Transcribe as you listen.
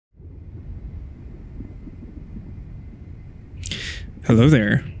Hello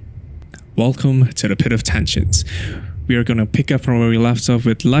there. Welcome to the Pit of Tensions. We are going to pick up from where we left off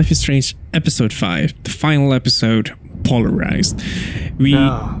with Life is Strange Episode 5, the final episode, Polarized.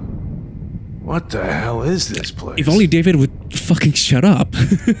 What the hell is this place? If only David would fucking shut up.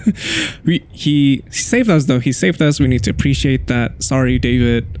 He saved us though. He saved us. We need to appreciate that. Sorry,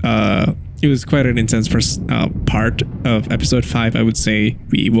 David. It was quite an intense first part of episode 5, I would say.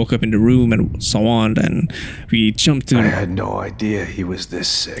 We woke up in the room and so on, and we jumped to... I had no idea he was this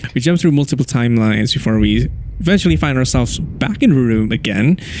sick. We jumped through multiple timelines before we eventually find ourselves back in the room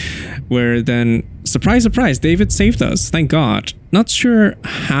again, where then, surprise, surprise, David saved us. Thank God. Not sure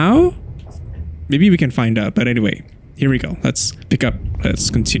how? Maybe we can find out, but anyway, here we go. Let's pick up.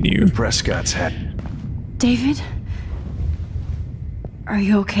 Let's continue. Prescott's hat. David? Are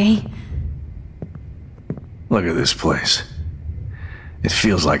you okay? Look at this place. It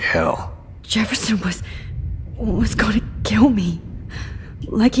feels like hell. Jefferson was gonna kill me.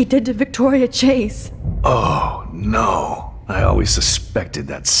 Like he did to Victoria Chase. Oh, no. I always suspected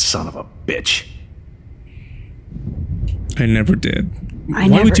that son of a bitch. I never did. Why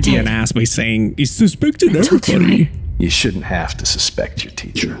would you be an ass by saying he suspected everybody? You shouldn't have to suspect your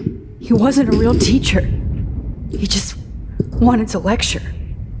teacher. He wasn't a real teacher. He just wanted to lecture.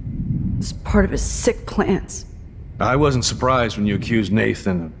 It's part of his sick plans. I wasn't surprised when you accused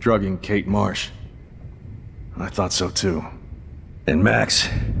Nathan of drugging Kate Marsh. I thought so too. And Max,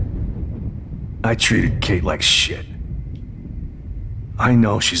 I treated Kate like shit. I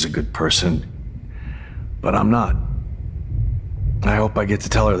know she's a good person, but I'm not. I hope I get to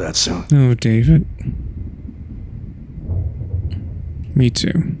tell her that soon. Oh, David. Me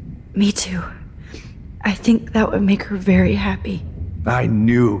too. Me too. I think that would make her very happy. I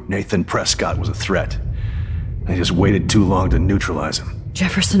knew Nathan Prescott was a threat. I just waited too long to neutralize him.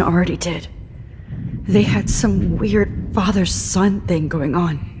 Jefferson already did. They had some weird father-son thing going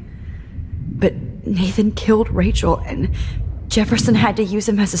on. But Nathan killed Rachel, and Jefferson had to use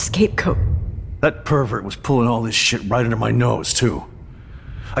him as a scapegoat. That pervert was pulling all this shit right under my nose, too.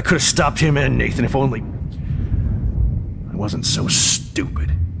 I could have stopped him and Nathan if only... I wasn't so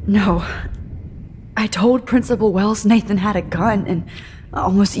stupid. No. I told Principal Wells Nathan had a gun and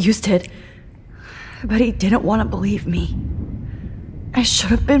almost used it. But he didn't want to believe me. I should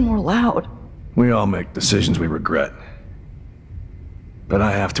have been more loud. We all make decisions we regret. But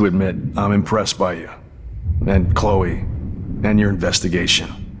I have to admit, I'm impressed by you. And Chloe. And your investigation.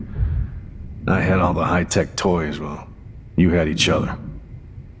 I had all the high-tech toys, well, you had each other.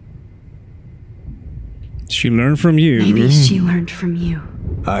 She learned from you. Maybe she learned from you.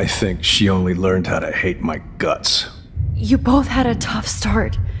 I think she only learned how to hate my guts. You both had a tough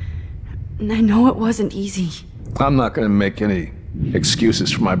start. And I know it wasn't easy. I'm not gonna make any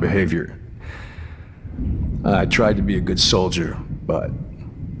excuses for my behavior. I tried to be a good soldier, but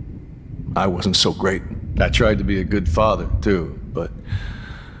I wasn't so great. I tried to be a good father, too, but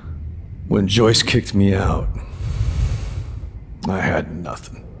when Joyce kicked me out, I had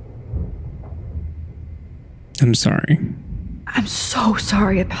nothing. I'm sorry. I'm so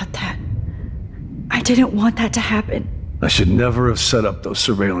sorry about that. I didn't want that to happen. I should never have set up those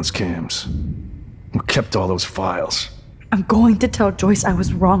surveillance cams. Or kept all those files. I'm going to tell Joyce I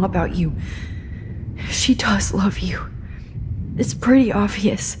was wrong about you. She does love you. It's pretty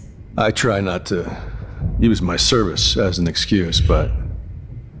obvious. I try not to use my service as an excuse, but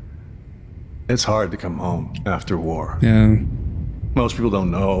it's hard to come home after war. Yeah. Most people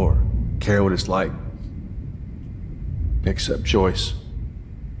don't know or care what it's like. Except Joyce.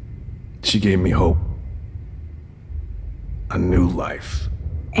 She gave me hope. A new life.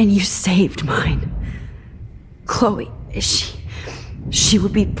 And you saved mine. Chloe, she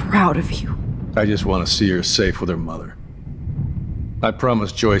would be proud of you. I just want to see her safe with her mother. I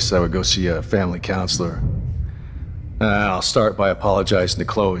promised Joyce I would go see a family counselor. I'll start by apologizing to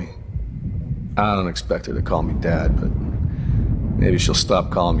Chloe. I don't expect her to call me Dad, but maybe she'll stop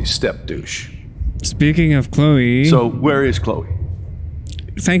calling me step douche. Speaking of Chloe... So, where is Chloe?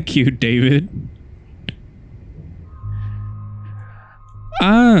 Thank you, David.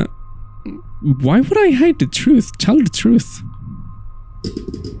 Why would I hide the truth? Tell the truth.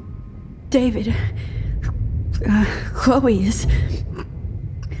 David, Chloe is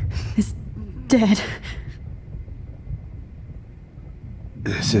dead.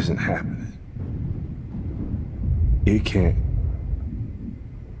 This isn't happening. You can't.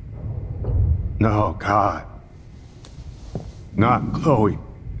 No, God. Not Chloe.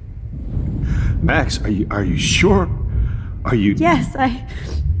 Max, are you sure? Are you... Yes,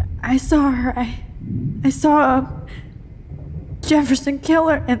 I saw her. I saw Jefferson kill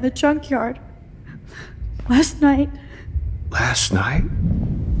her in the junkyard last night. Last night?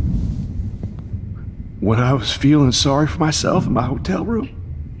 When I was feeling sorry for myself in my hotel room?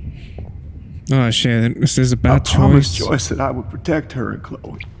 Oh shit, this is a I bad promised choice. Joyce that I would protect her and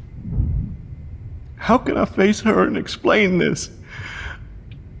Chloe. How can I face her and explain this?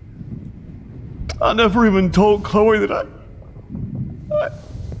 I never even told Chloe that I...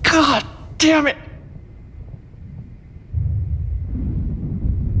 God damn it!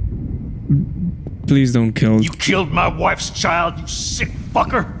 Please don't kill. You killed my wife's child, you sick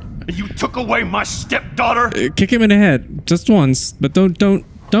fucker! And you took away my stepdaughter! Kick him in the head just once, but don't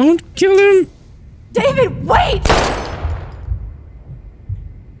kill him. David, wait!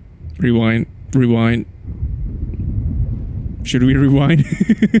 Rewind. Should we rewind?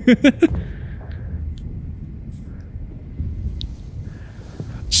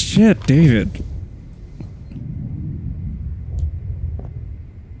 Shit, David.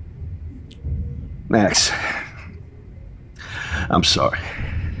 Max, I'm sorry.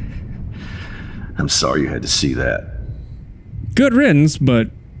 I'm sorry you had to see that. Good riddance, but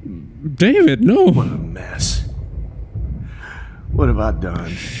David, no. What a mess. What have I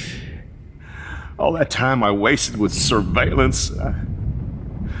done? All that time I wasted with surveillance.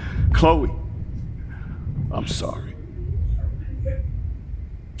 Chloe, I'm sorry.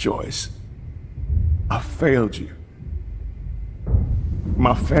 Joyce, I failed you.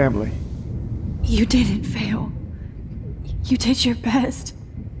 My family. You didn't fail. You did your best.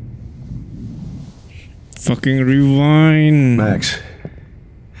 Fucking rewind. Max,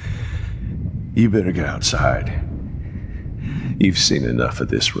 you better get outside. You've seen enough of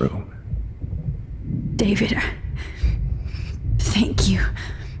this room. David, thank you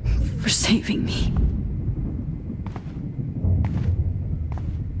for saving me.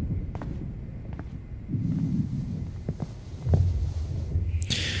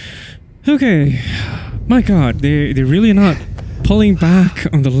 Okay. My god, they're really not pulling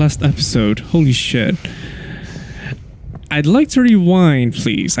back on the last episode. Holy shit. I'd like to rewind,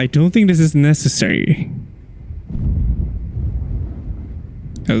 please. I don't think this is necessary.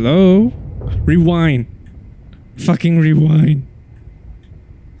 Hello? Rewind. Fucking rewind.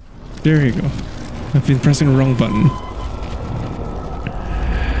 There you go. I've been pressing the wrong button.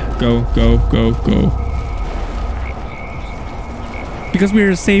 Go. Because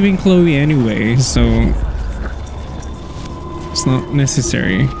we're saving Chloe anyway, so it's not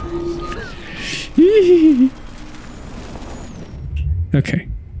necessary. Okay.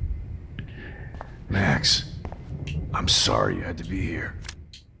 Max, I'm sorry you had to be here.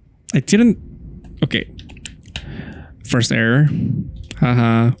 I didn't... Okay. First error.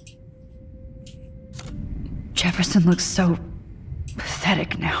 Haha. Jefferson looks so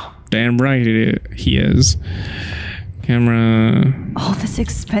pathetic now. Damn right he is. Camera. All this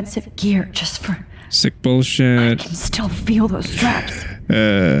expensive gear just for... Sick I bullshit. can still feel those straps.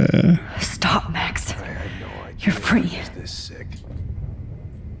 Stop, Max. I had no idea. You're free. I was this sick.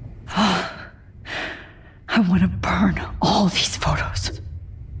 I want to burn all these photos.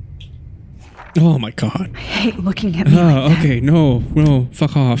 Oh my god. I hate looking at me like Oh, that. okay. No.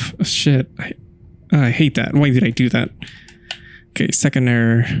 Fuck off. Shit. I hate that. Why did I do that? Okay, second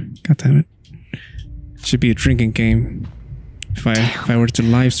error. God damn it. Should be a drinking game. If I were to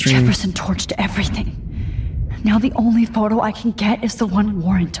live stream. Jefferson torched everything. Now the only photo I can get is the one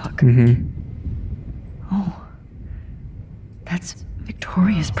Warren took. Mm-hmm. Oh. That's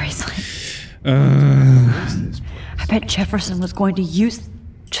Victoria's bracelet. I bet Jefferson was going to use...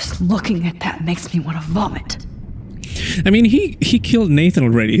 Just looking at that makes me want to vomit. I mean, he killed Nathan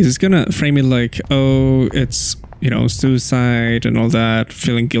already. He's gonna frame it like, oh, it's, you know, suicide and all that,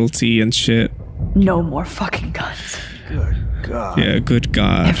 feeling guilty and shit. No more fucking guns. Good God. Yeah, good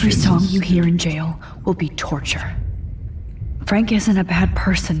God. Every song you hear in jail will be torture. Frank isn't a bad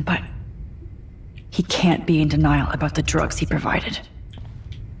person, but he can't be in denial about the drugs he provided.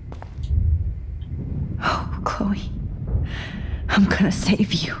 Oh, Chloe. I'm gonna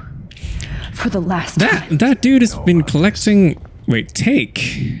save you. For the last time. That dude has been collecting... Wait, take?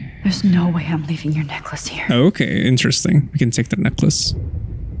 There's no way I'm leaving your necklace here. Oh, okay, interesting. We can take the necklace.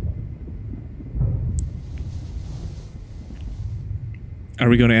 Are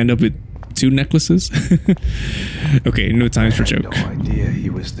we gonna end up with 2 necklaces? Okay, no time for joke. No idea he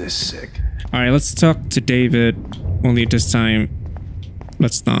was this sick. Alright, let's talk to David. Only this time,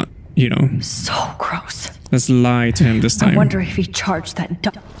 let's not, you know, So gross. let's lie to him this time. I wonder if he charged that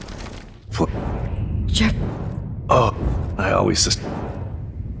dumb... Jeff... Oh, I always just...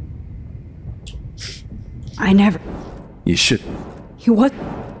 I never... You should... He was...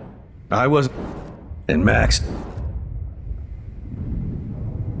 I wasn't... And Max...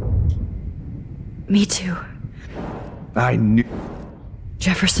 Me too. I knew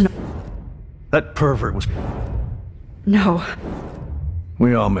Jefferson. that pervert was... No.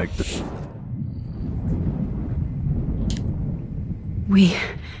 We all make the... We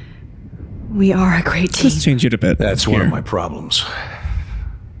are a great team. Let's change it a bit. That's one here. of my problems.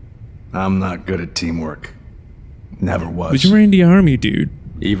 I'm not good at teamwork. Never was. But you were in the army, dude.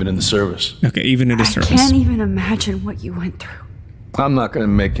 Even in the service. Okay, even in the I service. can't even imagine what you went through. I'm not gonna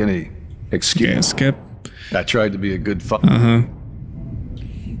make any excuse. Okay, skip. I tried to be a good I'm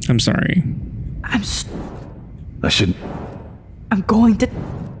sorry. I shouldn't. I'm going to...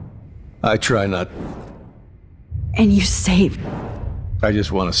 I try not. And you saved. I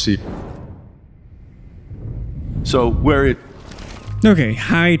just want to see. So, where it... Okay,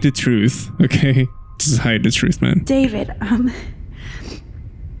 hide the truth. Okay, just hide the truth, man. David,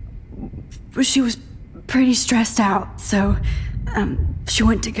 she was pretty stressed out, so, she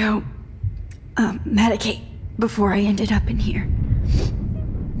went to go, medicate before I ended up in here.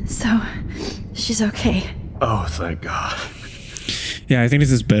 So, she's okay. Oh, thank God. Yeah, I think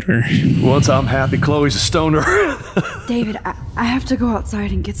this is better. Once I'm happy, Chloe's a stoner. David, I have to go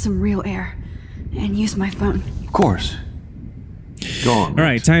outside and get some real air and use my phone. Of course. Go on. All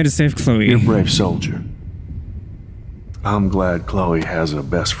right, time to save Chloe. You're a brave soldier. I'm glad Chloe has a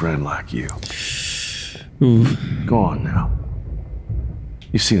best friend like you. Ooh. Go on now.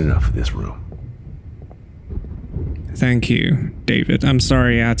 You've seen enough of this room. Thank you, David. I'm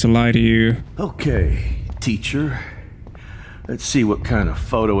sorry I had to lie to you. Okay, teacher. Let's see what kind of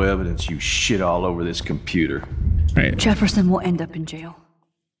photo evidence you shit all over this computer. Right. Jefferson will end up in jail.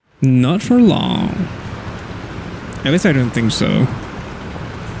 Not for long. At least I don't think so.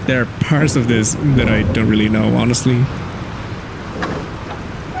 There are parts of this that I don't really know, honestly.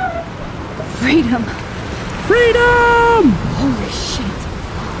 Freedom! Freedom! Holy shit.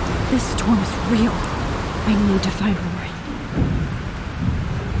 This storm is real. I need to find Warren.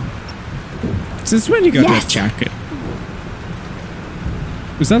 Since when you got Yes! that jacket?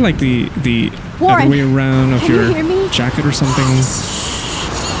 Was that like the Warren, other way around of can you hear your me? jacket or something?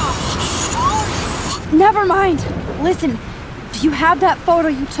 Never mind. Listen, do you have that photo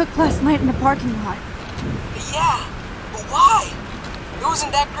you took last night in the parking lot? Yeah, but why? It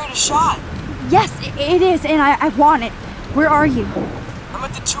wasn't that great a shot. Yes, it is, and I want it. Where are you? I'm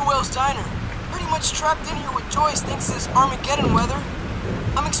at the Two Whales Diner. Pretty much trapped in here with Joyce thanks to this Armageddon weather.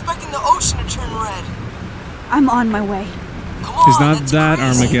 I'm expecting the ocean to turn red. I'm on my way. Come on, It's not that's that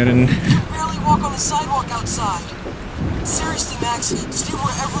crazy. Armageddon. You can barely walk on the sidewalk outside. Seriously, Max, stay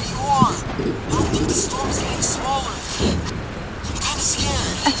wherever you are. I don't think the storm's getting smaller. I'm kinda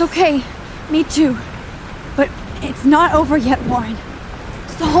scared. That's okay. Me too. But it's not over yet, Warren.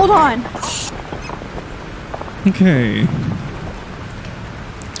 So hold on. Okay.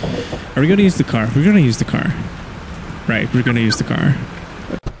 Are we gonna use the car? We're gonna use the car. Right, we're gonna use the car.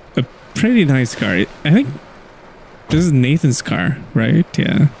 A pretty nice car. I think this is Nathan's car, right?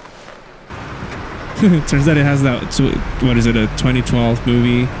 Yeah. Turns out it has that, so what is it, a 2012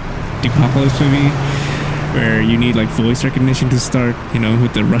 movie, the Apocalypse movie, where you need like voice recognition to start, you know,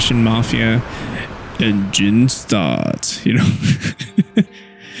 with the Russian mafia. Engine start, you know.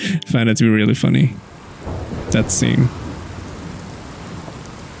 Find that to be really funny. That scene.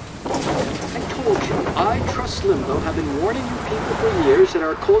 I trust Limbo have been warning you people for years that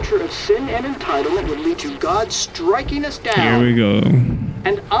our culture of sin and entitlement would lead to God striking us down. Here we go.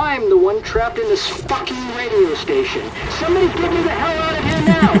 And I'm the one trapped in this fucking radio station. Somebody get me the hell out of here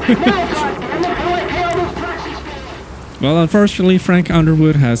now! Now, goddammit, how do I pay all those taxes? Well, unfortunately, Frank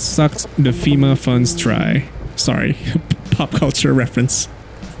Underwood has sucked the FEMA funds dry. Sorry, pop culture reference.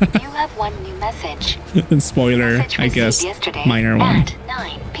 You have one new message. And spoiler, Message I guess, received yesterday minor one. at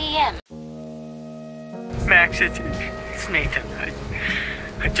 9 p.m. Max, it's Nathan.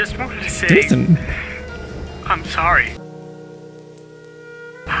 I just wanted to say Nathan. I'm sorry.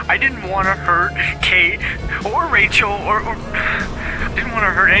 I didn't want to hurt Kate or Rachel or I didn't want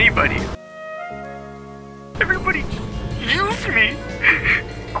to hurt anybody. Everybody used me.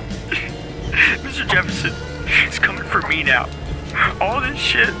 Mr. Jefferson is coming for me now. All this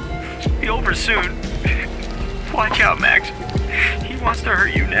shit will be over soon. Watch out, Max. He wants to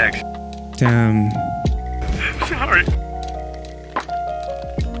hurt you next. Damn. Sorry.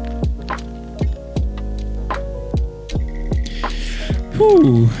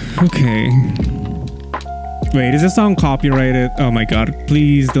 Whew. Okay. Wait, is this song copyrighted? Oh my god!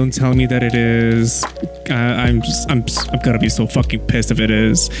 Please don't tell me that it is. I'm gonna be so fucking pissed if it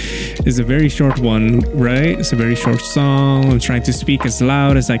is. It's a very short one, right? It's a very short song. I'm trying to speak as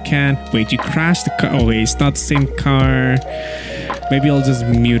loud as I can. Wait, you crashed the car? Oh wait, it's not the same car. Maybe I'll just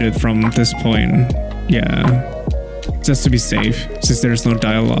mute it from this point. Yeah. just to be safe, since there's no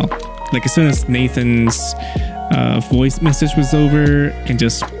dialogue. Like as soon as Nathan's voice message was over, I can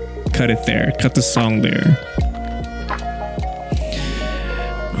just cut it there, cut the song there.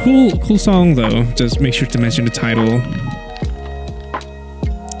 Cool song though. Just make sure to mention the title.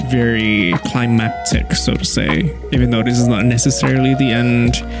 Very climactic, so to say, even though this is not necessarily the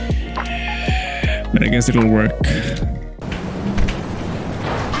end, but I guess it'll work.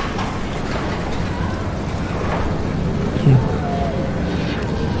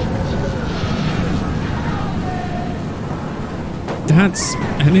 That's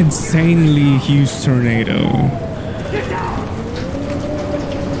an insanely huge tornado.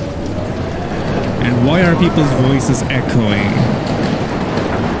 And why are people's voices echoing?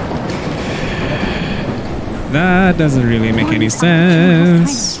 That doesn't really make any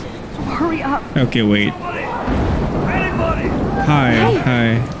sense. Hurry up. Okay, wait. Hi,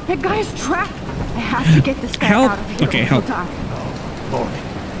 hi. That guy's trapped. I have to get this guy Help. out of here. Okay, help.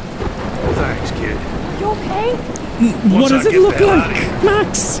 Thanks, kid. You okay? What does it look like,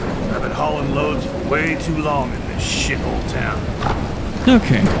 Max? I've been hauling loads way too long in this shithole town.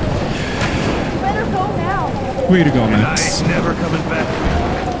 Okay. Better go now. Way to go, And I Max. ain't never coming back.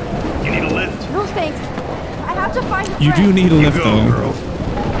 You need a lift? No thanks. I have to find a You friend. do need a You lift, go, though. girl.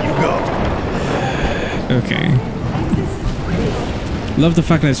 You go. Okay. Love the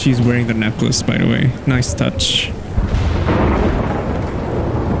fact that she's wearing the necklace, by the way. Nice touch.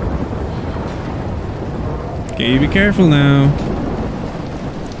 Okay, be careful now.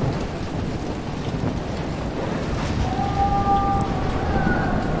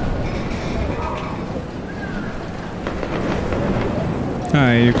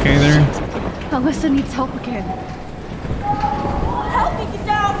 Hi, you okay there? Alyssa needs help again. Help me get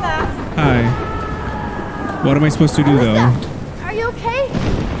down, Max. Hi. What am I supposed to do, though? Are you okay?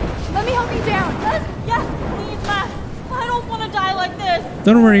 Let me help you down. Yes, please, Max. I don't want to die like this.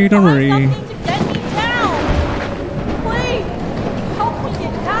 Don't worry, don't worry. Something to get me down. Please, help me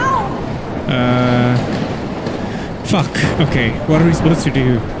get down. Fuck. Okay, what are we supposed to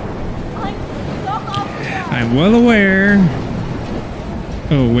do? I'm stuck up here. I'm well aware.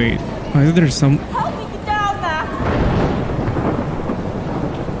 Oh, wait. Why is there some... Help me get down, Max.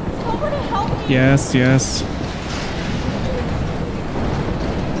 Somebody help me. Yes, yes.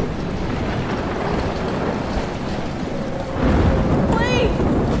 Please,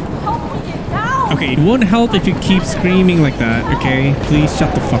 help me get down. Okay, it won't help if you keep screaming like that, okay? Please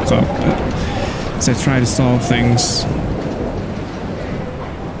shut the fuck up. As I try to solve things.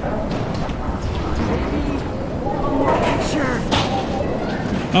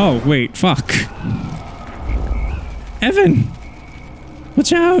 Oh, wait, fuck. Evan!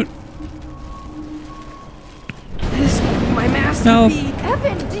 Watch out! This my Help. masterpiece.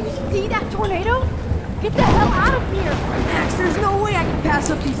 Evan, did you see that tornado? Get the hell out of here. Max, there's no way I can pass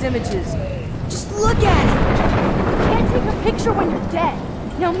up these images. Just look at it. You can't take a picture when you're dead.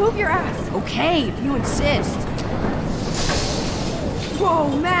 Now move your ass. Okay, if you insist. Whoa,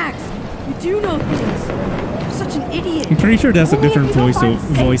 Max, you do know things. You're such an idiot. I'm pretty sure that's a Only if different you don't find a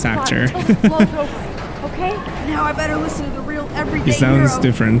safe voice spot actor. until this blows over, okay? Now I better listen to the real everyday He sounds hero.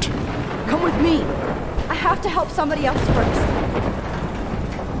 different. Come with me. I have to help somebody else first.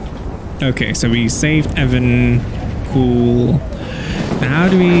 Okay, so we saved Evan. Cool. Now how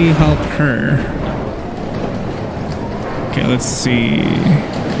do we help her? Okay, let's see.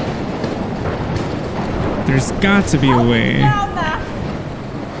 There's got to be a way. Down, Max.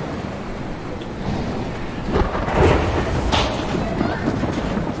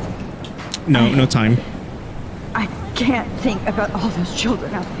 No, no time. I can't think about all those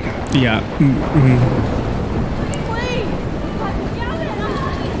children out there. Yeah. Please, I'm yelling. I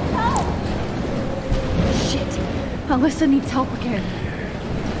need help. Shit. Alyssa needs help again.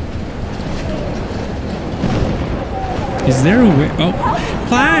 Is there a way? Oh,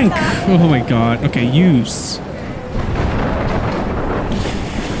 plank! Oh my god. Okay, use.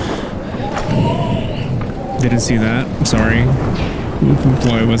 Didn't see that. I'm sorry.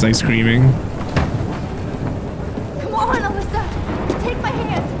 Why was I screaming? Come on, Alyssa. Take my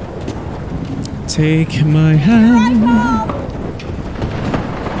hand. Take my hand.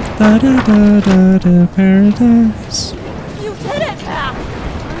 Da da da da da paradise. You did it, Max.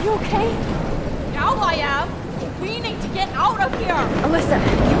 Are you okay? Now I am. We need to get out of here. Alyssa,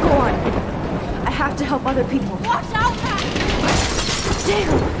 you go on. I have to help other people. Watch out, Max.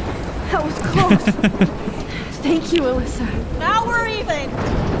 Damn. That was close. Thank you, Alyssa. Now we're even.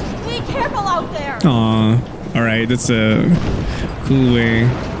 Be careful out there. Aw. Alright, that's a cool way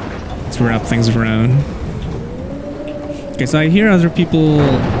to wrap things around. Okay, so I hear other people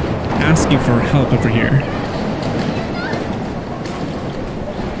asking for help over here.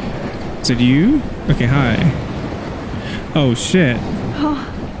 Is it you? Okay, hi. Oh shit.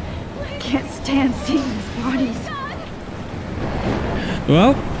 I can't stand seeing these bodies.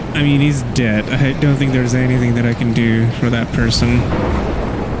 Well, I mean, he's dead. I don't think there's anything that I can do for that person.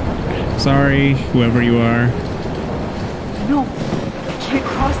 Sorry, whoever you are. No, I can't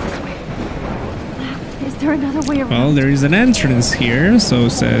cross this way. Is there another way around? Well, there is an entrance here, so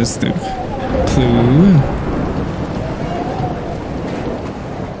says the clue.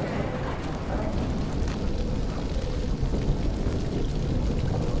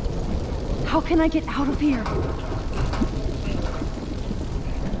 How can I get out of here?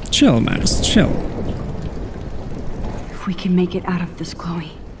 Chill, Max, chill. If we can make it out of this,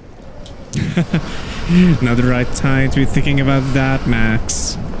 Chloe. Not the right time to be thinking about that,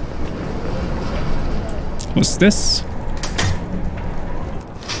 Max. What's this?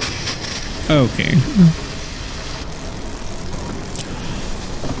 Okay.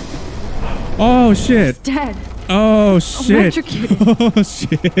 Oh shit! It's dead. Oh shit! Electrocuted. Oh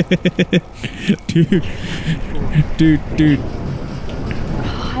shit! Dude.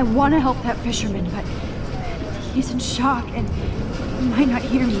 I want to help that fisherman, but he's in shock and he might not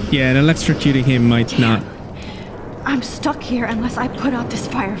hear me. Yeah, and electrocuting him might not. I'm stuck here unless I put out this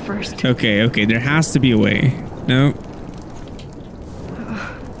fire first. Okay, there has to be a way. No.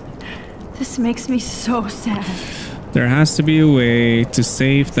 This makes me so sad. There has to be a way to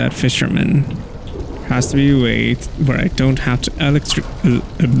save that fisherman. Has to be a way where I don't have to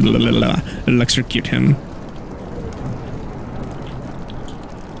electrocute him.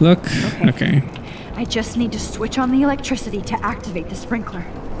 Look, okay. I just need to switch on the electricity to activate the sprinkler.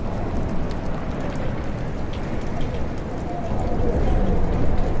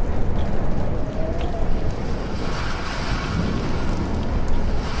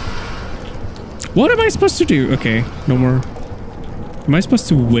 What am I supposed to do? Okay, no more. Am I supposed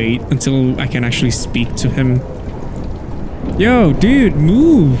to wait until I can actually speak to him? Yo, dude,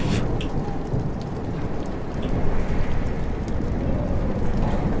 move!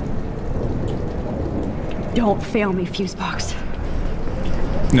 Don't fail me, Fusebox.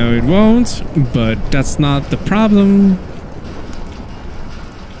 No, it won't, but that's not the problem.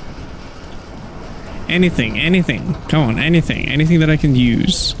 Anything. Come on, anything that I can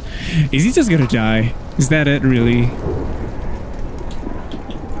use. Is he just gonna die? Is that it, really?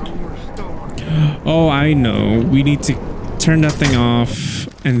 Oh, I know. We need to turn that thing off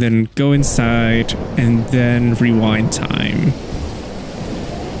and then go inside and then rewind time.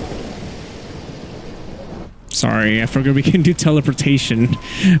 Sorry, I forgot we can do teleportation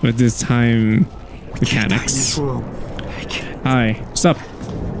with this time mechanics. Hi, what's up?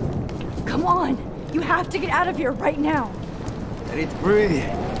 Come on! You have to get out of here right now! I need to breathe.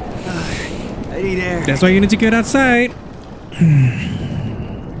 I need air. That's why you need to get outside.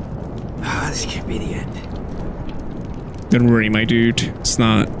 This can't be the end. Don't worry, my dude. It's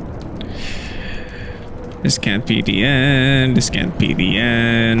not. This can't be the end. This can't be the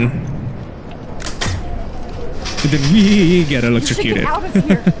end. And then we get electrocuted. Get out of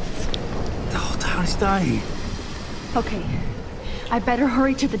here. The whole town is dying. Okay, I better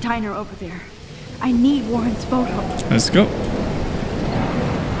hurry to the diner over there. I need Warren's photo. Let's go.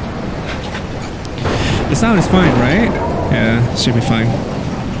 The sound is fine, right? Yeah, should be fine.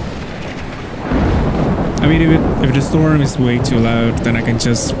 I mean, if the storm is way too loud, then I can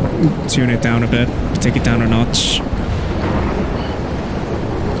just tune it down a bit, take it down a notch.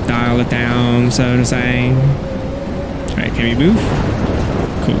 Dial it down, so to say. Alright, can we move?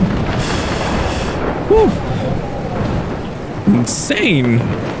 Cool. Woo! Insane!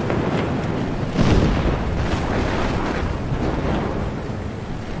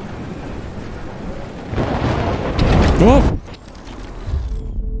 Whoa!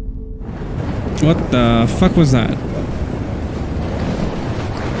 What the fuck was that?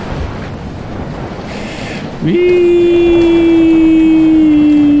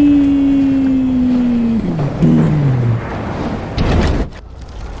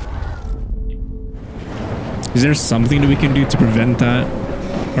 Is there something that we can do to prevent that?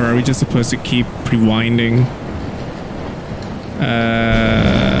 Or are we just supposed to keep rewinding?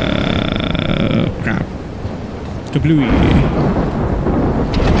 Crap. Kablooey.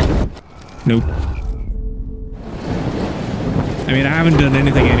 Nope. I mean, I haven't done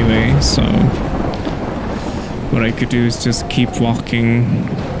anything anyway, so what I could do is just keep walking.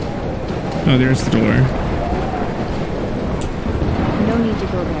 Oh, there's the door. No need to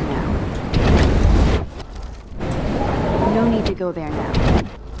go there now. No need to go there now.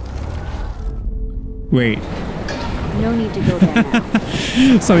 Wait. No need to go there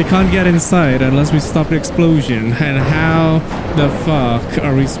now. So we can't get inside unless we stop the explosion. And how the fuck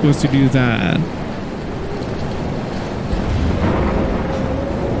are we supposed to do that?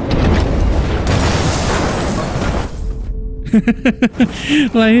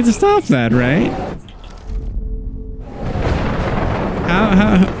 Well, I need to stop that, right?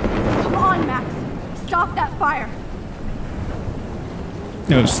 How? Come on, Max. Stop that fire.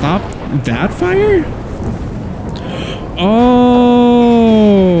 No, stop that fire?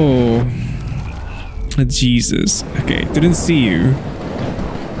 Oh, Jesus. Okay, didn't see you.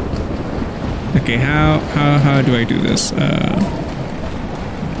 Okay, how do I do this?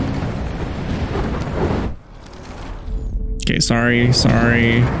 Okay, sorry.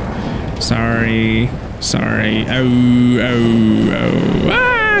 Oh.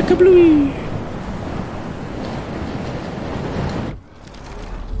 Ah, kablooey.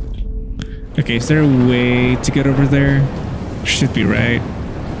 Okay, is there a way to get over there? Should be, right?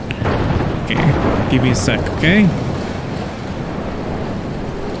 Okay, give me a sec, okay?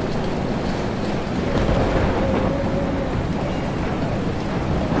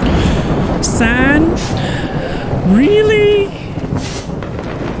 Sand? Really?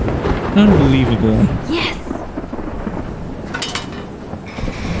 Unbelievable. Yes!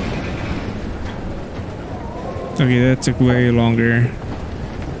 Okay, that took way longer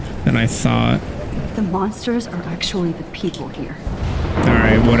than I thought. The monsters are actually the people here.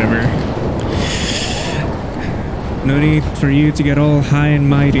 Alright, whatever. No need for you to get all high and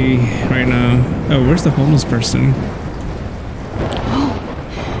mighty right now. Oh, where's the homeless person?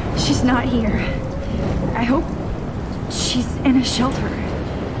 Oh, she's not here. I hope she's in a shelter.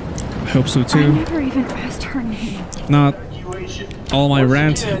 I hope so I too. never even asked her name. Not all my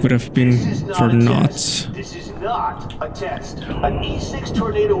rant would have been for naught. This is not a test. An E6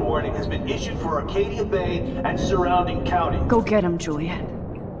 tornado warning has been issued for Arcadia Bay and surrounding counties. Go get him, Juliet.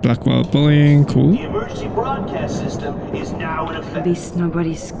 Blackwell bullying, cool. The emergency broadcast system is now in effect. At least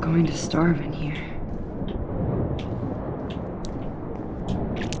nobody's going to starve in here.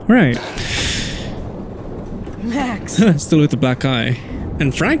 Right. Max. Still with the black eye.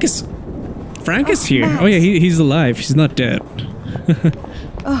 And Frank is here. Max. Oh yeah, he's alive. He's not dead.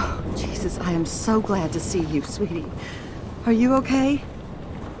 Oh, Jesus, I am so glad to see you, sweetie. Are you okay?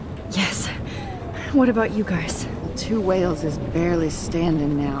 Yes. What about you guys? Two Whales is barely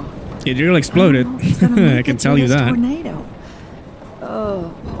standing now. It really exploded. I can tell you that. Tornado.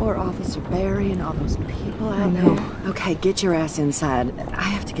 Oh, poor Officer Barry and all those people out I know. there. Okay, get your ass inside. I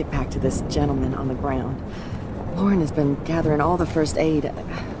have to get back to this gentleman on the ground. Lauren has been gathering all the first aid.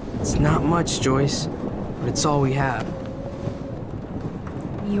 It's not much, Joyce, but it's all we have.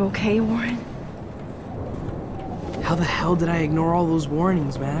 You okay, Warren? How the hell did I ignore all those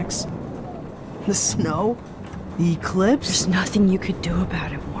warnings, Max? The snow? The eclipse? There's nothing you could do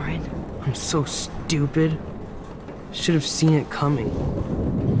about it, Warren. I'm so stupid. Should have seen it coming.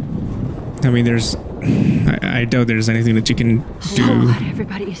 I mean, there's... I doubt there's anything that you can do. Glad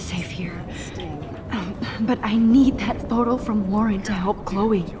everybody is safe here. But I need that photo from Lauren to help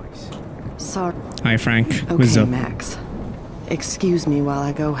Chloe. Sorry. Hi, Frank. What's Okay, up? Max. Excuse me while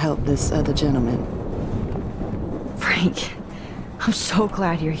I go help this other gentleman. Frank, I'm so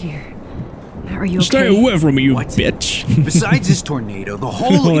glad you're here. Are you okay? Stay away from me, you bitch. Besides this tornado, the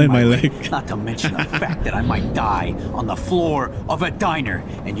hole Hole in in my my leg, leg. not to mention the fact that I might die on the floor of a diner,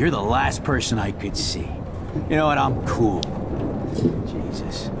 and you're the last person I could see. You know what? I'm cool.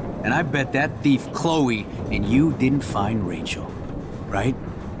 Jesus. And I bet that thief Chloe and you didn't find Rachel, right?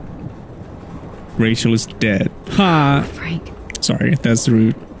 Rachel is dead. Ha! Frank. Sorry, that's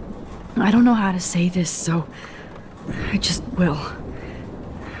rude. I don't know how to say this, so I just will.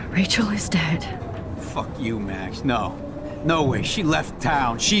 Rachel is dead. Fuck you, Max. No. No way. She left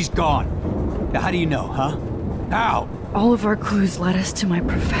town. She's gone. Now, how do you know, huh? How? All of our clues led us to my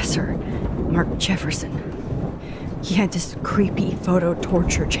professor, Mark Jefferson. He had this creepy photo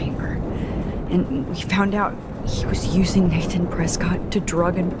torture chamber, and we found out he was using Nathan Prescott to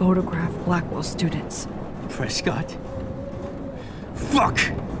drug and photograph Blackwell students. Prescott? Fuck!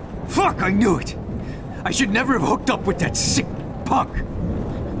 Fuck, I knew it! I should never have hooked up with that sick punk!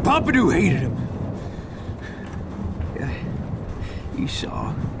 Pompidou hated him! Yeah, you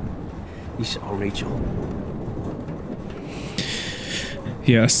saw Rachel.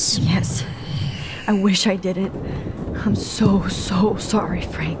 Yes. Yes. I wish I didn't. I'm so sorry,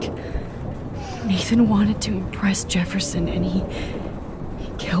 Frank. Nathan wanted to impress Jefferson, and he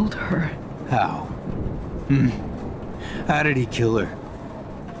killed her. How? How did he kill her?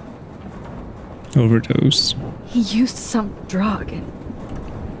 Overdose. He used some drug and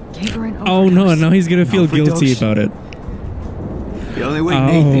gave her an overdose. Oh no, now he's gonna feel Overdose? guilty about it. The only way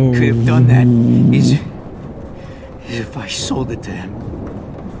Nathan could have done that is if I sold it to him.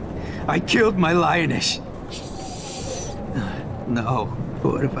 I killed my lioness. No,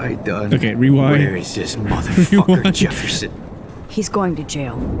 what have I done? Okay, rewind. Where is this motherfucker Jefferson? He's going to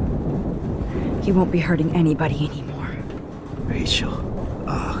jail. He won't be hurting anybody anymore. Rachel.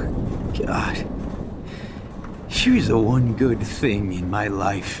 Oh, God. She was the one good thing in my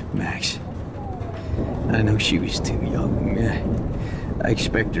life, Max. I know she was too young. I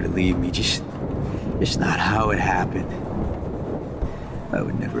expect her to leave me, just not how it happened. I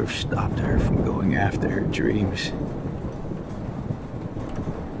would never have stopped her from going after her dreams.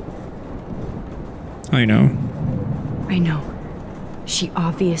 I know. I know. She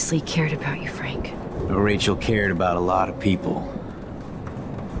obviously cared about you, Frank. Rachel cared about a lot of people.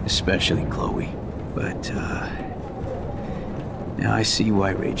 Especially Chloe. But, now I see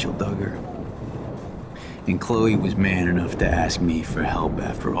why Rachel dug her. And Chloe was man enough to ask me for help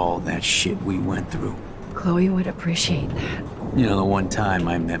after all that shit we went through. Chloe would appreciate that. You know, the one time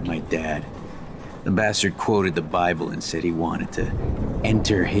I met my dad, the bastard quoted the Bible and said he wanted to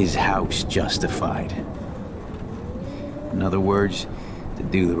enter his house justified. In other words, to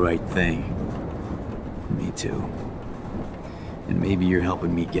do the right thing. Me too. And maybe you're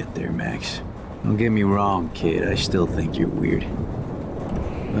helping me get there, Max. Don't get me wrong, kid. I still think you're weird.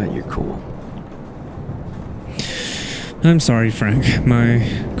 But you're cool. I'm sorry, Frank. My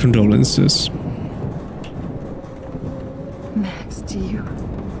condolences. Max, do you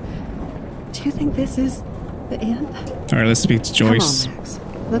think this is the end? Alright, let's speak to Joyce. Come on, Max.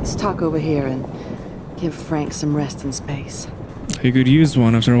 Let's talk over here and give Frank some rest and space. He could use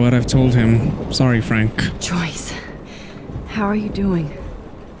one after what I've told him. Sorry, Frank. Joyce, how are you doing?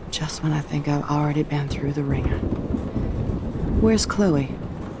 Just when I think I've already been through the ringer. Where's Chloe?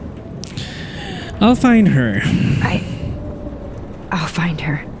 I'll find her. I'll find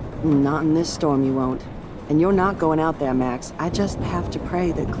her. Not in this storm, you won't. And you're not going out there, Max. I just have to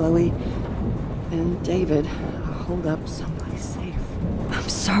pray that Chloe and David hold up someplace safe. I'm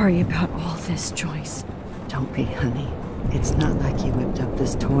sorry about all this, Joyce. Don't be, honey. It's not like you whipped up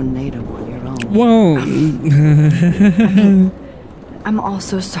this tornado on your own. Whoa. I'm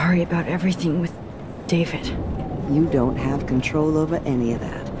also sorry about everything with David. You don't have control over any of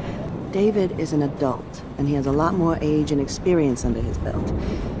that. David is an adult, and he has a lot more age and experience under his belt.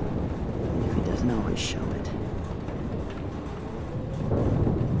 Even if he doesn't always show it.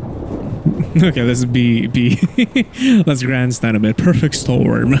 Okay, let's let's grandstand a bit. Perfect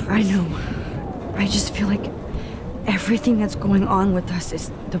storm. I know. I just feel like everything that's going on with us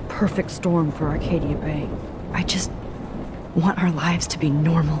is the perfect storm for Arcadia Bay. I just want our lives to be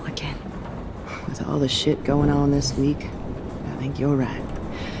normal again. With all the shit going on this week, I think you're right.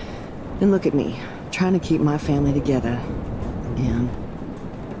 And look at me, trying to keep my family together. Again.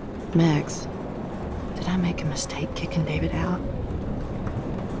 Max, did I make a mistake kicking David out?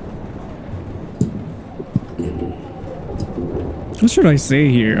 What should I say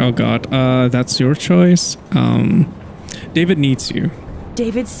here? Oh god, that's your choice. David needs you.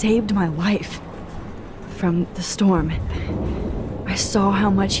 David saved my life from the storm. I saw how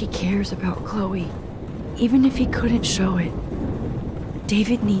much he cares about Chloe, even if he couldn't show it.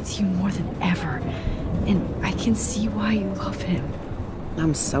 David needs you more than ever, and I can see why you love him.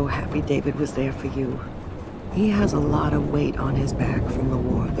 I'm so happy David was there for you. He has a lot of weight on his back from the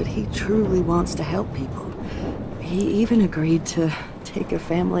war, but he truly wants to help people. He even agreed to take a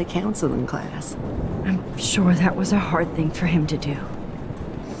family counseling class. I'm sure that was a hard thing for him to do.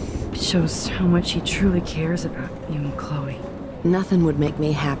 It shows how much he truly cares about you and Chloe. Nothing would make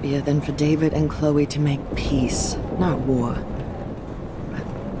me happier than for David and Chloe to make peace, not war. But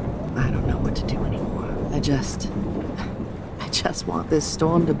I don't know what to do anymore. I just want this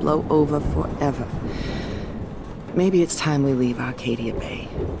storm to blow over forever. Maybe it's time we leave Arcadia Bay.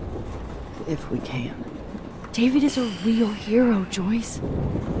 If we can. David is a real hero, Joyce.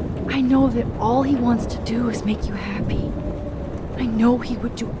 I know that all he wants to do is make you happy. I know he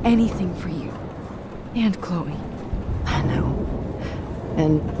would do anything for you. And Chloe. I know.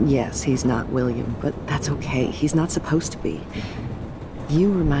 And yes, he's not William, but that's okay. He's not supposed to be.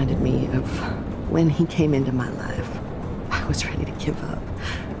 You reminded me of when he came into my life. I was ready to give up.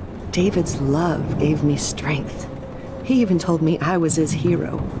 David's love gave me strength. He even told me I was his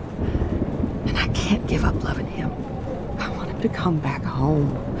hero. And I can't give up loving him. I want him to come back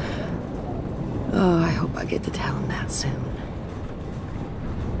home. Oh, I hope I get to tell him that soon.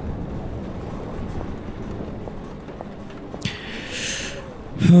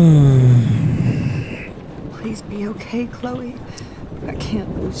 Please be okay, Chloe. I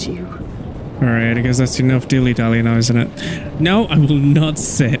can't lose you. Alright, I guess that's enough dilly-dally now, isn't it? No, I will not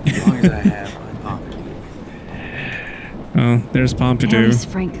sit. As long as I have my Pompidou. Oh, there's At Pompidou. least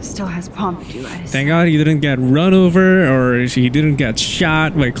Frank still has Pompidou at his Thank God he didn't get run over or he didn't get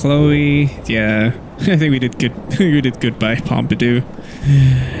shot by Chloe. Yeah, I think we did good. We did good by Pompidou.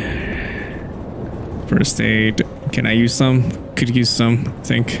 First aid. Can I use some? Could use some, I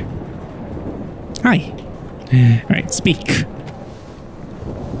think. Hi. Alright, speak.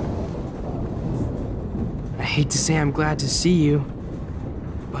 I hate to say I'm glad to see you,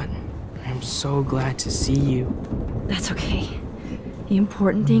 but I'm so glad to see you. That's okay. The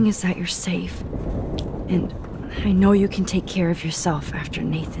important thing is that you're safe. And I know you can take care of yourself after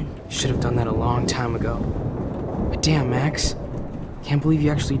Nathan. Should have done that a long time ago. But damn, Max. Can't believe you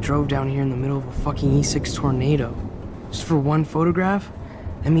actually drove down here in the middle of a fucking E6 tornado. Just for one photograph?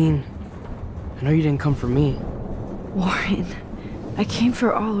 I mean, I know you didn't come for me. Warren, I came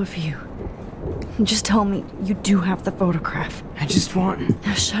for all of you. Just tell me you do have the photograph. I just want...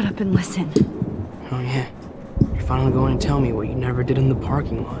 Now shut up and listen. Oh yeah. You're finally going to tell me what you never did in the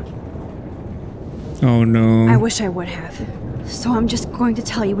parking lot. Oh no. I wish I would have. So I'm just going to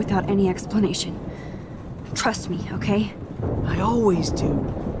tell you without any explanation. Trust me, okay? I always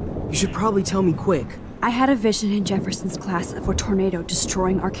do. You should probably tell me quick. I had a vision in Jefferson's class of a tornado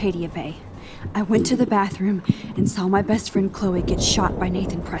destroying Arcadia Bay. I went to the bathroom and saw my best friend Chloe get shot by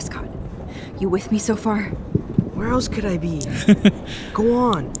Nathan Prescott. You with me so far? Where else could I be? Go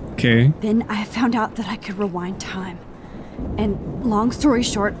on. Okay. Then I found out that I could rewind time. And long story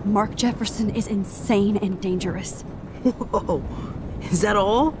short, Mark Jefferson is insane and dangerous. Whoa. Is that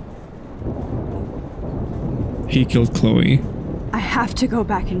all? He killed Chloe. I have to go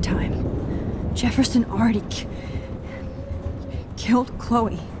back in time. Jefferson already killed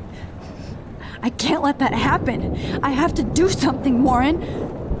Chloe. I can't let that happen. I have to do something, Warren.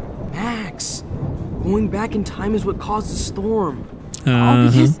 Max, going back in time is what caused the storm.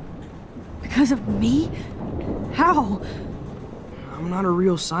 All because of me? How? I'm not a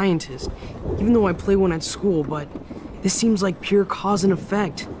real scientist, even though I play one at school, but this seems like pure cause and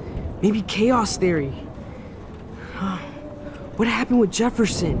effect. Maybe chaos theory. What happened with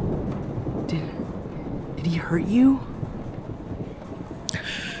Jefferson? Did he hurt you?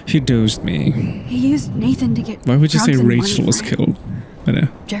 He dosed me. He used Nathan to get. Why would you say drugs and money Rachel was for him. killed?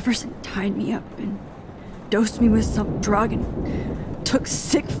 But, Jefferson tied me up and dosed me with some drug and took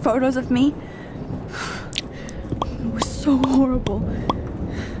sick photos of me. It was so horrible.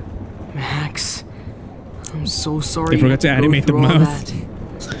 Max, I'm so sorry. They forgot to animate the mouth.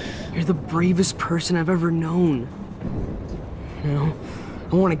 You're the bravest person I've ever known. You know,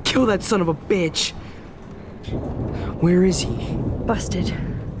 I want to kill that son of a bitch. Where is he? Busted.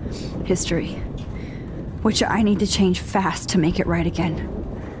 History. Which I need to change fast to make it right again.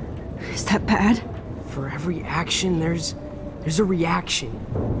 Is that bad? For every action, there's a reaction.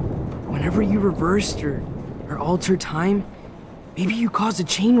 Whenever you reversed or altered time, maybe you caused a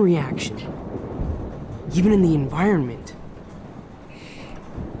chain reaction. Even in the environment.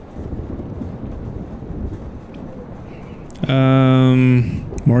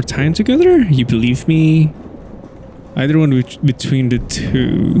 More time together? You believe me? Either one between the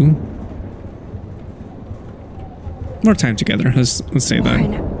two. More time together. Let's say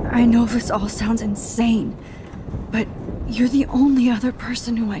Warren, that. I know this all sounds insane, but you're the only other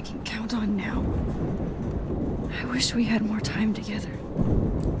person who I can count on now. I wish we had more time together.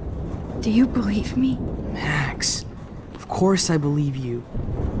 Do you believe me? Max, of course I believe you.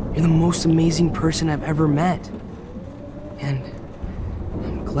 You're the most amazing person I've ever met. And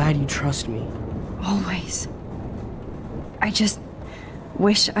I'm glad you trust me. Always. I just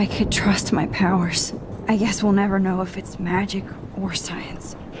wish I could trust my powers. I guess we'll never know if it's magic or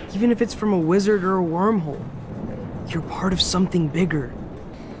science. Even if it's from a wizard or a wormhole, you're part of something bigger.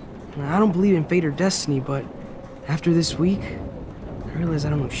 I don't believe in fate or destiny, but after this week, I realize I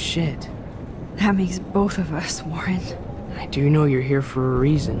don't know shit. That makes both of us, Warren. I do know you're here for a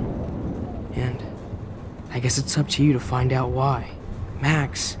reason. And I guess it's up to you to find out why.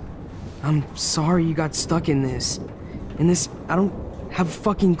 Max, I'm sorry you got stuck in this. I don't have a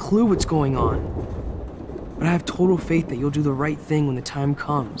fucking clue what's going on. But I have total faith that you'll do the right thing when the time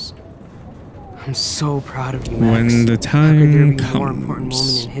comes. I'm so proud of you, Max. When the time How could there be comes. a more important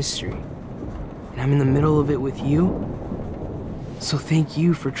moment in history? And I'm in the middle of it with you. So thank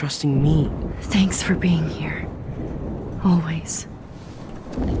you for trusting me. Thanks for being here. Always.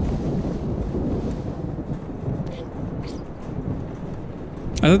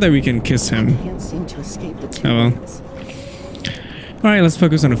 I thought that we can kiss him. Can't seem to escape the two Oh well. wheels. Alright, let's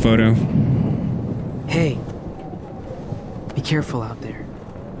focus on the photo. Hey, be careful out there.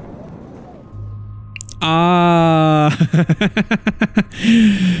 Ah.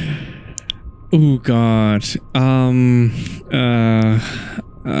 Oh God.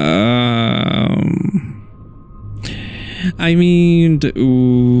 I mean,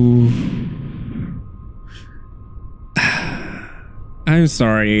 ooh. I'm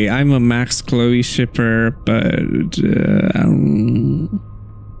sorry. I'm a Max Chloe shipper, but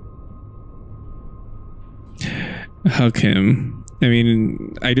hug him. I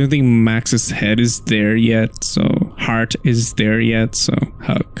mean, I don't think Max's head is there yet, so heart is there yet, so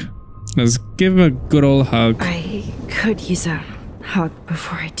hug. Let's give him a good old hug. I could use a hug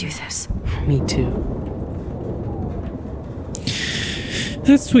before I do this. Me too.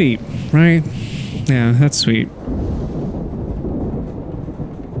 That's sweet, right? Yeah, that's sweet.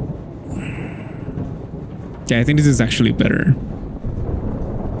 Yeah, I think this is actually better.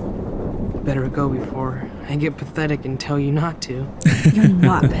 Better go before I get pathetic and tell you not to. You're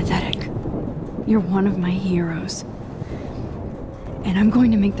not pathetic. You're one of my heroes. And I'm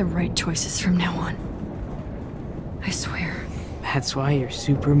going to make the right choices from now on. I swear. That's why you're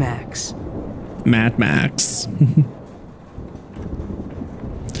Super Max. Mad Max.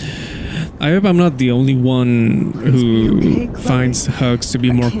 I hope I'm not the only one who finds hugs to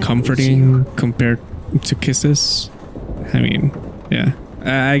be more comforting compared to kisses. I mean, yeah.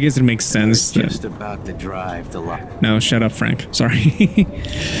 I guess it makes sense. We're just about to drive to No, shut up, Frank. Sorry.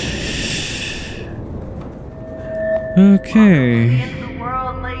 Okay.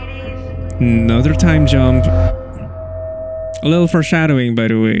 Another time jump. A little foreshadowing, by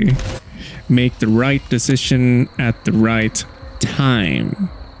the way. Make the right decision at the right time.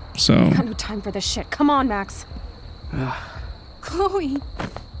 So. I got no time for this shit. Come on, Max. Chloe.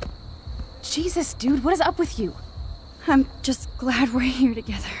 Jesus, dude, what is up with you? I'm just glad we're here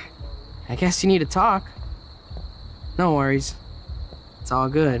together. I guess you need to talk. No worries. It's all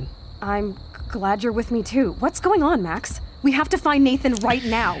good. I'm glad you're with me too. What's going on, Max? We have to find Nathan right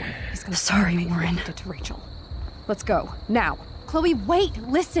now. He's gonna Sorry, Warren. Did to Rachel. Let's go now. Chloe, wait.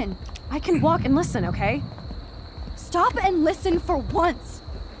 Listen. I can walk and listen, okay? Stop and listen for once.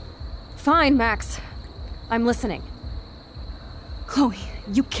 Fine, Max. I'm listening. Chloe,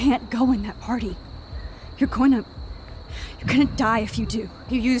 you can't go in that party. You're gonna die if you do.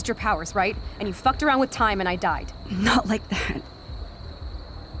 You used your powers, right? And you fucked around with time and I died. Not like that.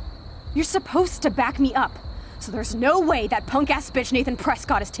 You're supposed to back me up. So there's no way that punk-ass bitch Nathan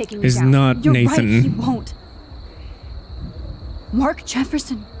Prescott is taking me Is down. not You're Nathan. right, he won't. Mark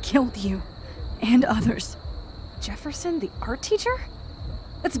Jefferson killed you. And others. Jefferson, the art teacher?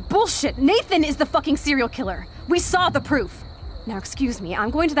 That's bullshit. Nathan is the fucking serial killer. We saw the proof. Now, excuse me, I'm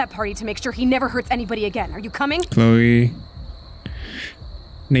going to that party to make sure he never hurts anybody again. Are you coming? Chloe.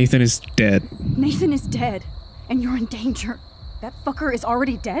 Nathan is dead. Nathan is dead, and you're in danger. That fucker is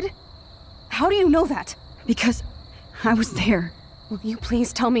already dead? How do you know that? Because I was there. Will you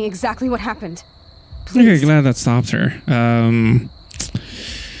please tell me exactly what happened? Okay, glad that stopped her.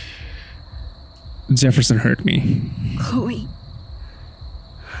 Jefferson hurt me. Chloe.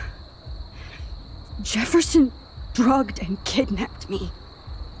 Jefferson drugged and kidnapped me.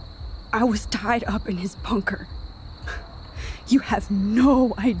 I was tied up in his bunker. You have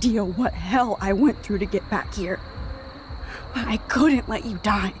no idea what hell I went through to get back here. But I couldn't let you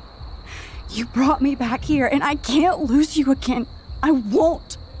die. You brought me back here, and I can't lose you again. I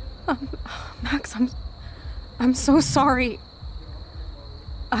won't. Max, I'm so sorry.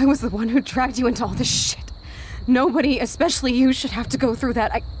 I was the one who dragged you into all this shit. Nobody, especially you, should have to go through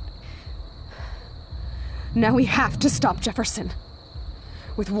that. Now we have to stop Jefferson.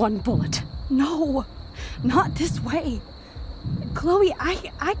 With one bullet. No, not this way. Chloe,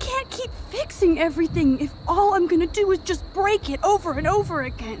 I can't keep fixing everything if all I'm gonna do is just break it over and over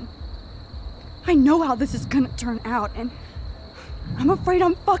again. I know how this is gonna turn out, and I'm afraid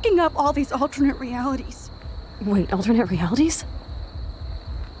I'm fucking up all these alternate realities. Wait, alternate realities?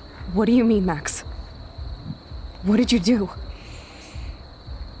 What do you mean, Max? What did you do?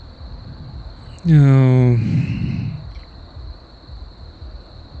 No.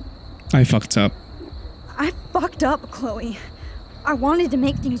 I fucked up. I fucked up, Chloe. I wanted to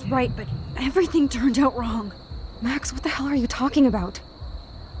make things right, but everything turned out wrong. Max, what the hell are you talking about?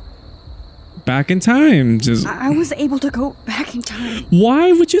 Back in time. Just. I was able to go back in time.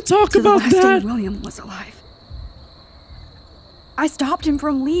 Why would you talk about the last that? time William was alive. I stopped him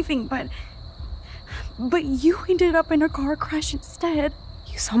from leaving, but you ended up in a car crash instead.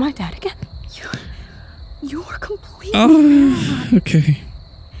 You saw my dad again? You were completely paralyzed. Okay.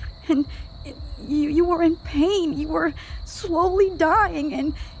 And you were in pain. You were slowly dying,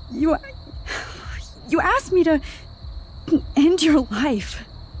 and you asked me to end your life.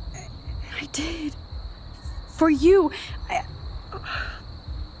 I did. for you.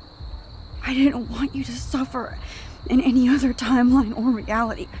 I didn't want you to suffer in any other timeline or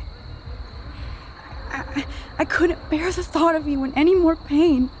reality. I couldn't bear the thought of you in any more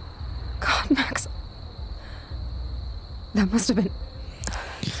pain. God, Max. That must have been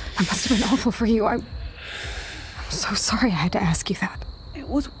awful for you. I'm so sorry I had to ask you that. It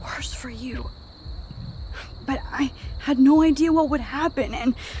was worse for you. But I had no idea what would happen,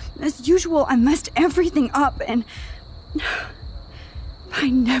 and as usual, I messed everything up, and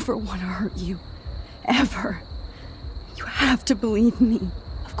I never want to hurt you. Ever. You have to believe me.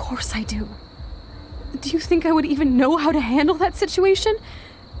 Of course I do. Do you think I would even know how to handle that situation?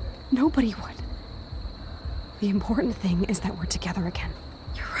 Nobody would. The important thing is that we're together again.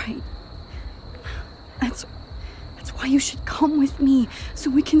 You're right. That's why you should come with me,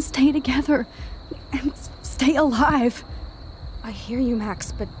 so we can stay together and stay alive. I hear you,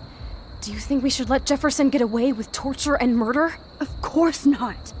 Max, but do you think we should let Jefferson get away with torture and murder? Of course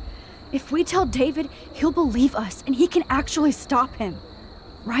not. If we tell David, he'll believe us and he can actually stop him.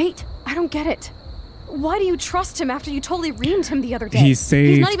 Right? I don't get it. Why do you trust him after you totally reamed him the other day? He saved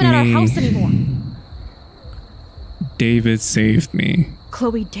me. He's not even at our house anymore. David saved me.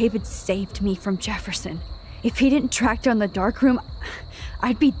 Chloe, David saved me from Jefferson. If he didn't track down the darkroom,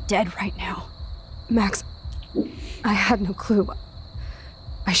 I'd be dead right now. Max, I had no clue.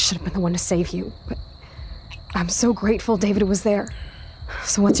 I should have been the one to save you, but I'm so grateful David was there.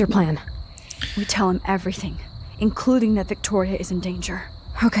 So what's your plan? We tell him everything, including that Victoria is in danger.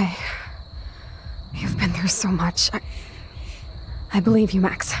 Okay. You've been through so much. I believe you,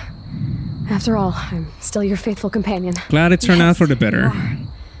 Max. After all, I'm still your faithful companion. Glad it turned out for the better.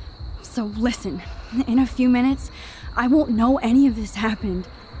 So listen, in a few minutes, I won't know any of this happened.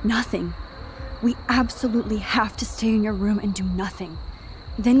 Nothing. We absolutely have to stay in your room and do nothing.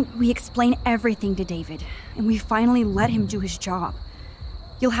 Then we explain everything to David, and we finally let him do his job.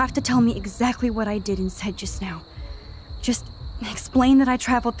 You'll have to tell me exactly what I did and said just now. Just explain that I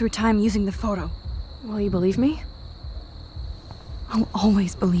traveled through time using the photo. Will you believe me? I'll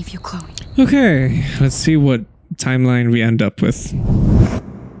always believe you, Chloe. Okay, let's see what timeline we end up with.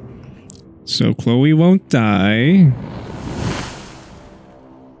 So Chloe won't die.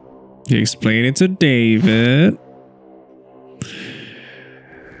 You explain it to David.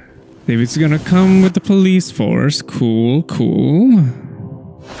 David's gonna come with the police force. Cool, cool.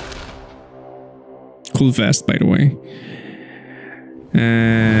 Cool vest, by the way.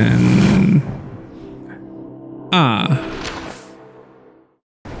 And...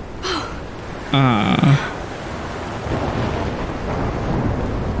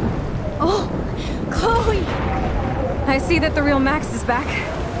 Oh, Chloe! I see that the real Max is back.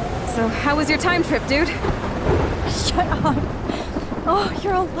 So how was your time trip, dude? Shut up. Oh,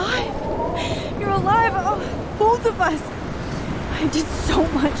 you're alive. You're alive. Oh, both of us. I did so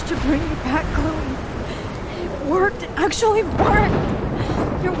much to bring you back, Chloe. It worked. It actually worked.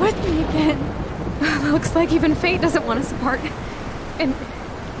 You're with me again. Looks like even fate doesn't want us apart. And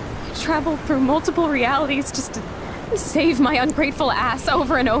I traveled through multiple realities just to save my ungrateful ass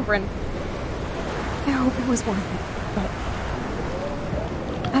over and over, and I hope it was worth it, but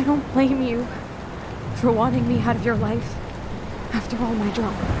I don't blame you for wanting me out of your life after all my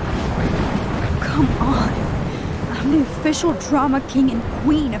drama. Come on. I'm the official drama king and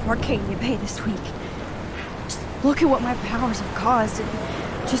queen of Arcadia Bay this week. Just look at what my powers have caused in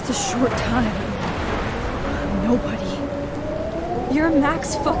just a short time. Nobody. You're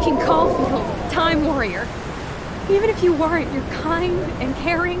Max fucking Caulfield, Time Warrior. Even if you weren't, you're kind and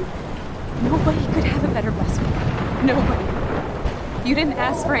caring. Nobody could have a better best friend. Nobody. You didn't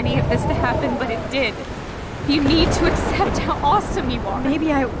ask for any of this to happen, but it did. You need to accept how awesome you are.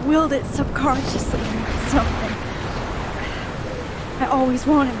 Maybe I willed it subconsciously or something. I always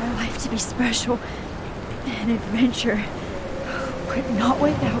wanted my life to be special. An adventure. But not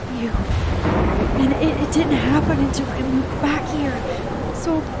without you. And it didn't happen until I moved back here.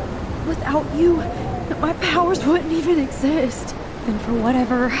 So, without you, my powers wouldn't even exist. And for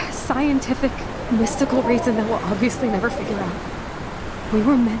whatever scientific, mystical reason that we'll obviously never figure out, we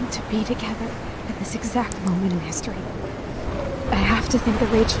were meant to be together at this exact moment in history. I have to think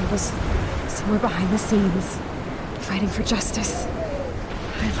that Rachel was somewhere behind the scenes, fighting for justice.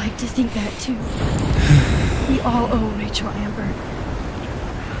 I'd like to think that too. We all owe Rachel Amber.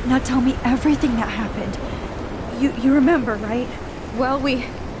 Now tell me everything that happened. You remember, right? Well, we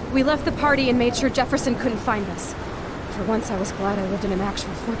left the party and made sure Jefferson couldn't find us. For once, I was glad I lived in an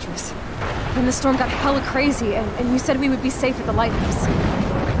actual fortress. Then the storm got hella crazy, and you said we would be safe at the lighthouse.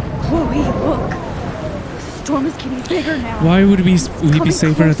 Chloe, look. The storm is getting bigger now. Why would we be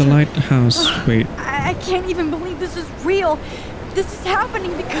safer at the lighthouse? Wait. I I can't even believe this is real. This is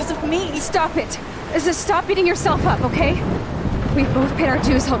happening because of me. Stop it. Stop beating yourself up, okay? We've both paid our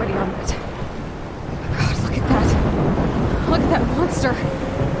dues already on that. God, look at that. Look at that monster.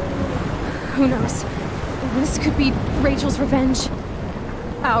 Who knows? This could be Rachel's revenge.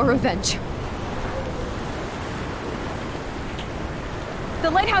 Our revenge.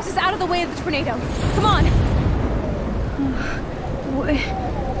 The lighthouse is out of the way of the tornado. Come on!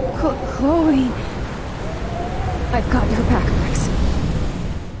 Chloe... I've got your back, Max.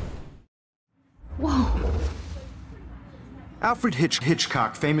 Whoa. Alfred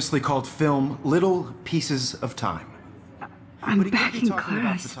Hitchcock famously called film little pieces of time. I'm back in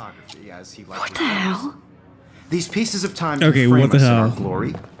class. What the hell? These pieces of time Okay, frame what the us in hell? our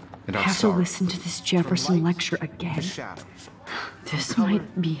glory and I our have to sorrow. listen to this Jefferson lecture again. This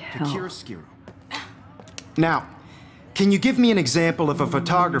might be hell. Chiaroscuro. Now, can you give me an example of a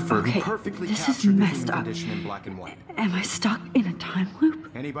photographer who perfectly this is captured the messed human up. condition in black and white? Am I stuck in a time loop?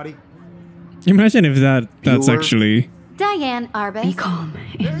 Anybody? Imagine if that's Bueller. actually. Diane Arbus. Be calm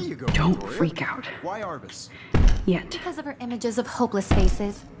and don't freak out. Why Arbus? Yet. Because of her images of hopeless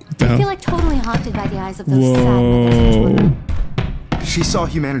faces. the I hell? feel like totally haunted by the eyes of those sad mothers. Whoa. She saw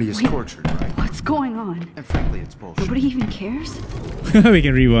humanity as tortured, right? What's going on? And frankly, it's bullshit. Nobody even cares? We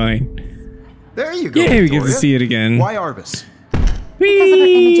can rewind. There you go. Yeah, we get to Victoria. see it again. Why Arbus? Because of her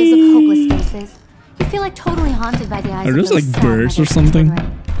images of hopeless faces. You feel like totally haunted by the eyes Are of those those like sad birds or mothers and something?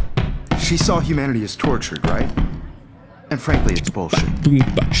 children. She saw humanity as tortured, right? And frankly, it's bullshit. Boom,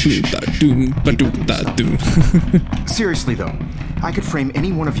 ba, doom, ba, doom, ba, doom, da, doom. Seriously though, I could frame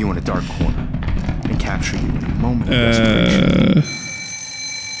any one of you in a dark corner and capture you in a moment of desperation.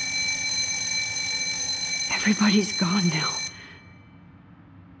 Everybody's gone now.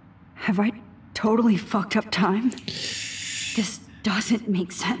 Have I totally fucked up time? This doesn't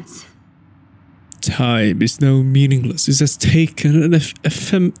make sense. Time is now meaningless. It has taken an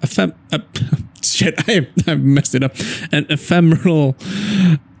shit, I messed it up. An ephemeral.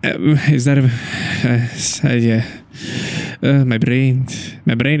 Is that a. Yeah. My brain,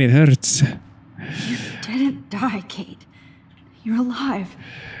 it hurts. You didn't die, Kate. You're alive.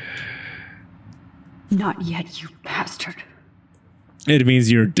 Not yet, you bastard. It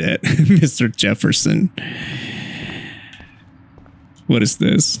means you're dead, Mr. Jefferson. What is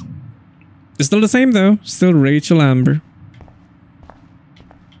this? It's still the same though. Still Rachel Amber.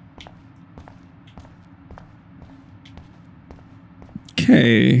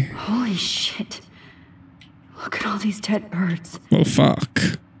 Okay. Holy shit. Look at all these dead birds. Well, fuck.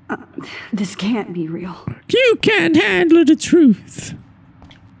 This can't be real. You can't handle the truth.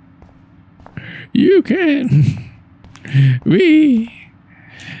 You can. I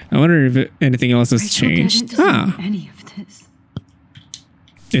wonder if anything else has Rachel changed. didn't design any of this.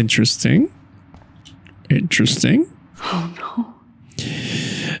 Interesting. Interesting. Oh no.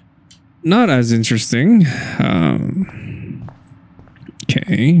 Not as interesting.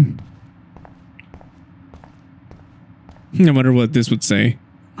 Okay. I wonder what this would say.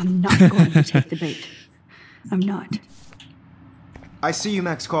 I'm not going to take the bait. I'm not. I see you,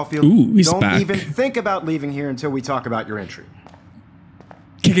 Max Caulfield. Ooh, he's Don't back. even think about leaving here until we talk about your entry.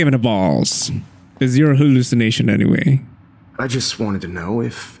 Kick him in the balls. It's your hallucination anyway. I just wanted to know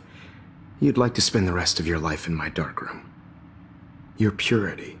if you'd like to spend the rest of your life in my darkroom. Your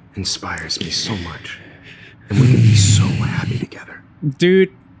purity inspires me so much, and we can be so happy together.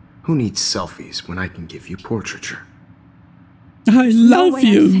 Dude. Who needs selfies when I can give you portraiture? I love way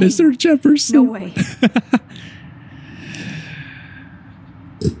you, I'm saying Mr. Jefferson. No way.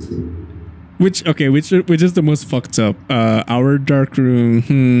 Which is the most fucked up? Our dark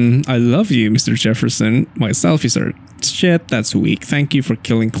room. I love you, Mr. Jefferson. My selfies are shit. That's weak. Thank you for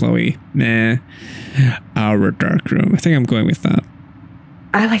killing Chloe. Nah. Our dark room. I think I'm going with that.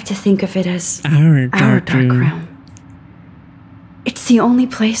 I like to think of it as Our our dark dark room. It's the only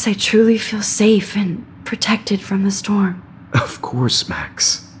place I truly feel safe and protected from the storm. Of course,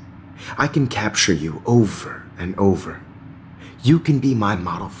 Max. I can capture you over and over. You can be my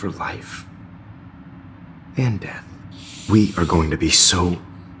model for life and death. We are going to be so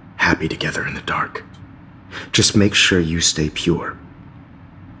happy together in the dark. Just make sure you stay pure.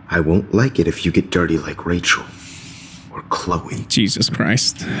 I won't like it if you get dirty like Rachel or Chloe. Jesus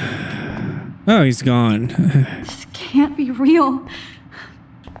Christ. Oh, he's gone. This can't be real.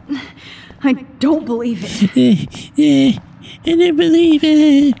 I don't believe it. I didn't believe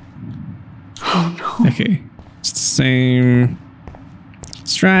it. Oh no. Okay. It's the same.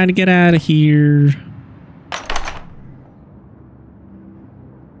 Let's try to get out of here.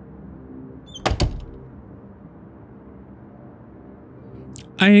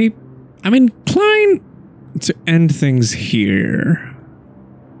 I'm inclined to end things here.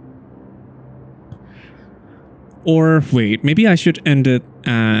 Or wait, maybe I should end it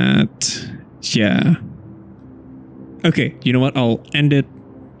at... Yeah. Okay, you know what? I'll end it.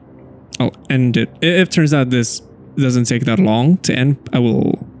 If it turns out this doesn't take that long to end, I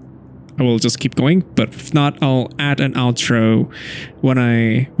will just keep going. But if not, I'll add an outro when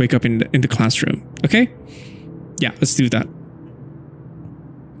I wake up in the classroom. Okay? Yeah, let's do that.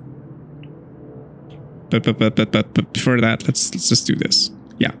 But before that, let's just do this.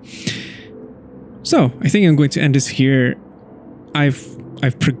 Yeah. So I think I'm going to end this here. I've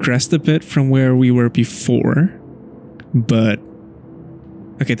progressed a bit from where we were before, but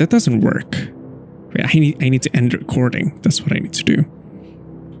okay, that doesn't work. Wait, I need to end recording. That's what I need to do.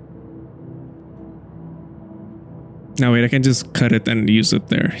 Now wait, I can just cut it and use it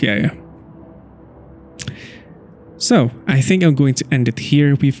there. Yeah. So I think I'm going to end it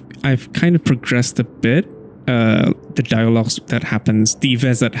here. I've kind of progressed a bit. The dialogues that happens, the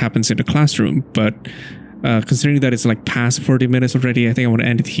events that happens in the classroom, but considering that it's like past 40 minutes already, I think I want to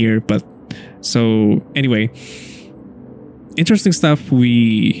end it here. But so anyway, interesting stuff.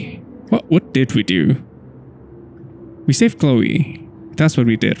 What did we do? We saved Chloe. That's what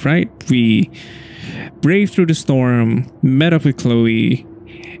we did, right? We braved through the storm, met up with Chloe,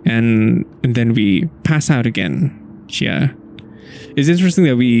 and then we pass out again. Yeah. It's interesting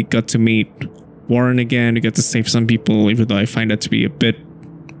that we got to meet Warren again. We got to save some people, even though I find that to be a bit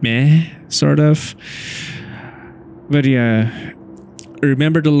meh, sort of. But yeah,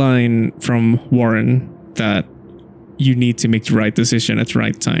 remember the line from Warren that you need to make the right decision at the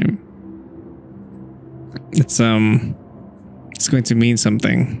right time. It's going to mean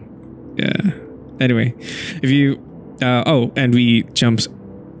something. Yeah. Anyway, if you and we jumped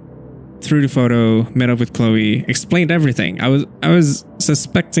through the photo, met up with Chloe, explained everything. I was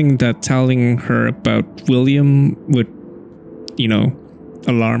suspecting that telling her about William would, you know,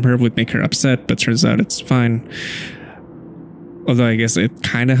 alarm her, would make her upset, but turns out it's fine. Although I guess it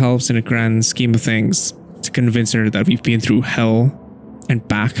kind of helps in a grand scheme of things to convince her that we've been through hell and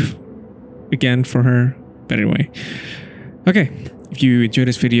back again for her. But anyway, okay. If you enjoyed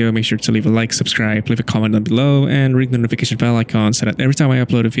this video, make sure to leave a like, subscribe, leave a comment down below, and ring the notification bell icon so that every time I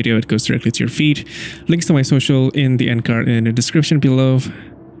upload a video, it goes directly to your feed. Links to my social in the end card in the description below.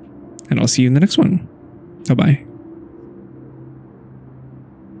 And I'll see you in the next one. Bye-bye.